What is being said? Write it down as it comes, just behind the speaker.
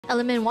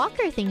Element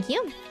Walker, thank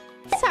you.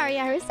 Sorry,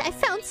 IRyS, I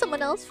found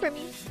someone else for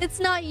me. It's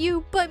not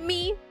you, but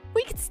me.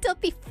 We can still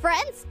be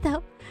friends,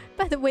 though.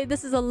 By the way,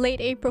 this is a late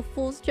April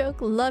Fool's joke.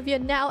 Love you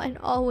now and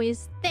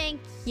always.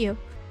 Thank you.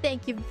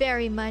 Thank you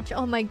very much.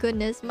 Oh my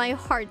goodness, my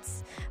heart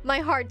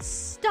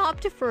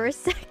stopped for a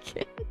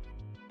second.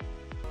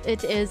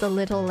 It is a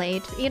little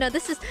late. You know,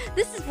 this is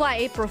why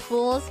April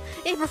Fools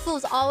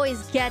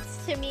always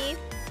gets to me.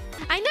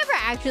 I never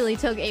actually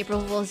took April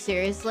Fools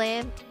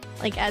seriously,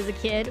 like as a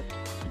kid,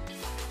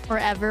 or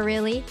ever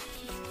really.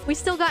 We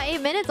still got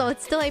 8 minutes. Oh,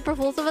 it's still April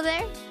Fools over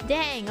there.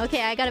 Dang.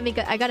 Okay, I gotta make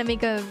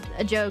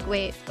a joke.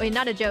 Wait,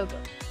 not a joke,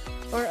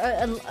 or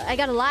I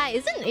gotta lie.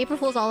 Isn't April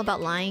Fools all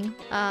about lying?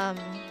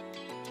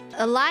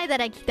 A lie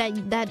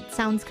that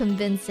sounds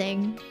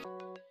convincing.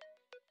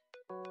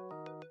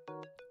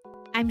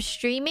 I'm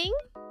streaming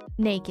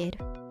naked.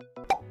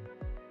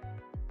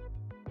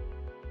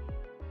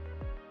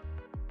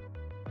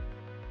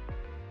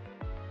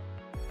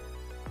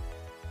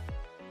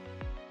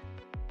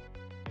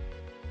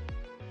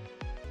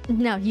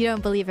 No, you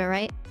don't believe it,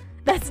 right?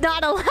 That's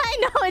not a lie.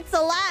 No, it's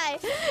a lie.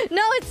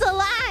 No, it's a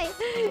lie.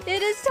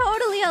 It is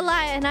totally a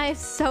lie, and I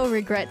so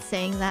regret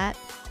saying that.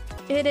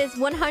 It is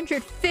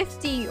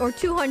 150 or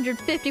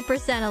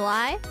 250% a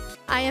lie.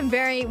 I am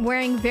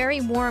wearing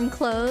very warm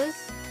clothes.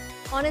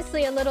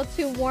 Honestly, a little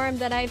too warm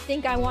that I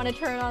think I want to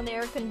turn on the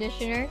air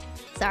conditioner.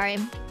 Sorry,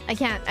 I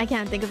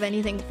can't think of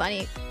anything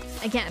funny.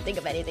 I can't think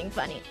of anything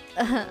funny.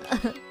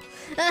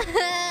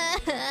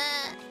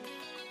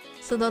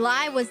 So the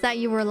lie was that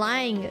you were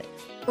lying.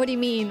 What do you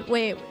mean?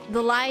 Wait,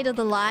 the lie to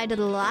the lie to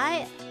the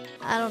lie?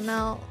 I don't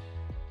know.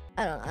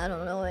 I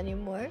don't know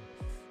anymore.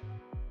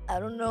 I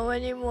don't know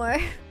anymore.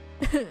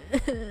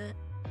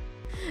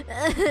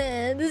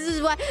 This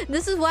is why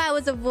I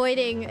was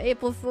avoiding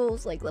April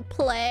Fools like the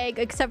plague,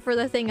 except for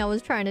the thing I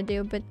was trying to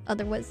do, but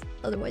otherwise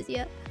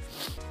yeah.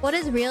 What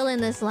is real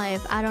in this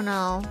life? I don't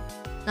know.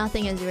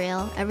 Nothing is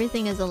real.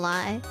 Everything is a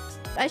lie.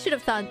 I should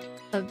have thought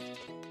of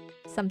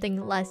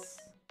something less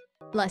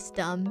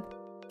dumb.